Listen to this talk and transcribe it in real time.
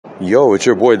Yo, it's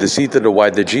your boy, the C to the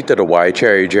Y, the G to the Y,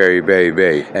 Cherry Jerry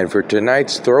Baby. And for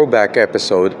tonight's throwback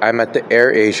episode, I'm at the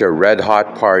AirAsia Red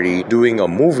Hot Party doing a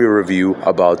movie review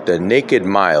about The Naked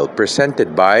Mile,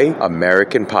 presented by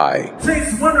American Pie.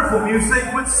 Takes wonderful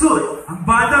music with Sully,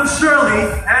 Bandam Shirley,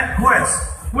 and Quest,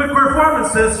 with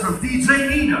performances from DJ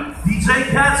Nina, DJ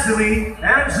Cassidy,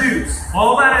 and Zeus.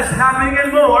 All that is happening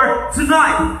and more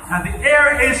tonight at the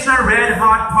AirAsia Red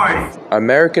Hot Party.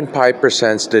 American Pie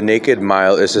Presents The Naked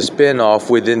Mile is a spin-off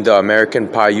within the American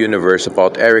Pie universe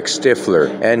about Eric Stifler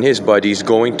and his buddies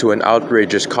going to an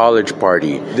outrageous college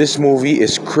party. This movie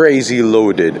is crazy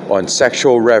loaded on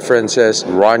sexual references,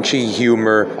 raunchy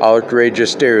humor,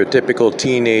 outrageous stereotypical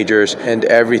teenagers, and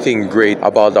everything great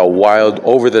about a wild,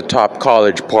 over-the-top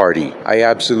college party. I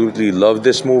absolutely love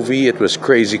this movie. It was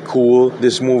crazy cool.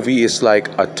 This movie is like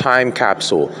a time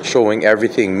capsule showing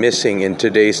everything missing in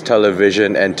today's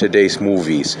television and today's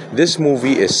movies. This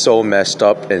movie is so messed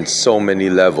up in so many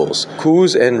levels.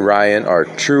 Kuz and Ryan are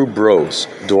true bros.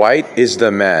 Dwight is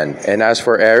the man. And as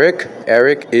for Eric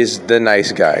is the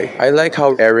nice guy. I like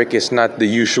how Eric is not the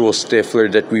usual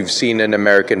Stifler that we've seen in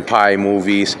American Pie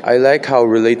movies. I like how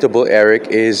relatable Eric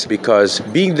is because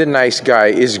being the nice guy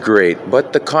is great,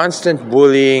 but the constant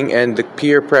bullying and the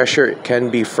peer pressure can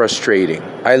be frustrating.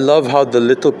 I love how the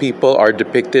little people are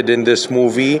depicted in this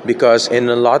movie because in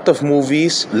a lot of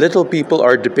movies, little people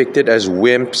are depicted as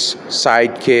wimps,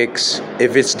 sidekicks.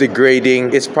 If it's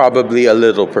degrading, it's probably a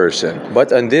little person.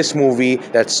 But in this movie,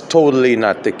 that's totally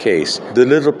not the case. The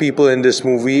little people in this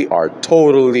movie are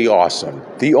totally awesome.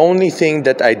 The only thing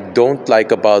that I don't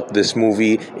like about this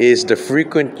movie is the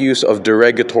frequent use of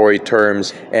derogatory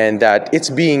terms and that it's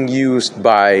being used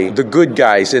by the good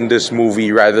guys in this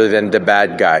movie rather than the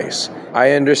bad guys.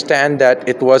 I understand that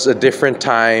it was a different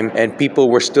time and people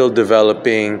were still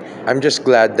developing. I'm just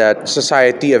glad that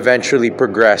society eventually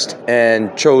progressed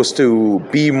and chose to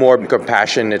be more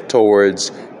compassionate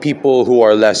towards people who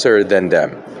are lesser than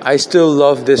them. I still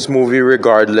love this movie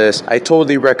regardless. I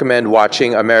totally recommend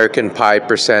watching American Pie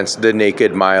Presents The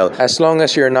Naked Mile as long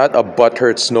as you're not a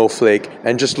butthurt snowflake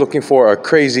and just looking for a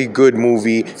crazy good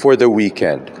movie for the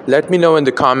weekend. Let me know in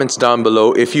the comments down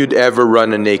below if you'd ever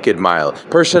run a naked mile.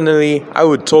 Personally, I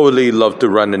would totally love to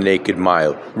run a naked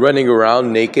mile. Running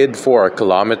around naked for a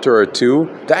kilometer or two,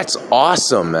 that's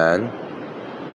awesome, man.